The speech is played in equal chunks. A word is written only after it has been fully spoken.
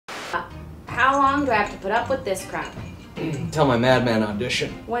How long do I have to put up with this crap? Until my Madman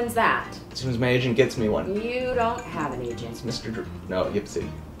audition. When's that? As soon as my agent gets me one. You don't have an agent. It's Mr. No, Yipsy.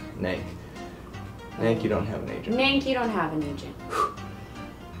 Nank. Nank, you don't have an agent. Nank, you don't have an agent.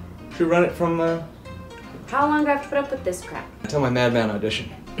 Should we run it from, How long do I have to put up with this crap? Until my Madman audition.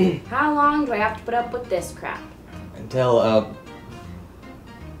 How long do I have to put up with this crap? Until,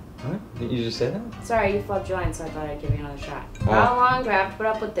 What? Did you just say that? Sorry, you flubbed your line, so I thought I'd give you another shot. Oh. How long do I have to put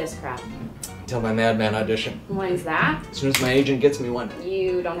up with this crap? Until my Madman audition. When's that? As soon as my agent gets me one.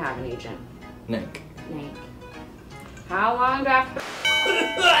 You don't have an agent. Nank. Nank. How long do I have to...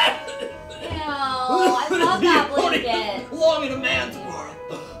 Ew, I love that blanket. Belonging to man tomorrow.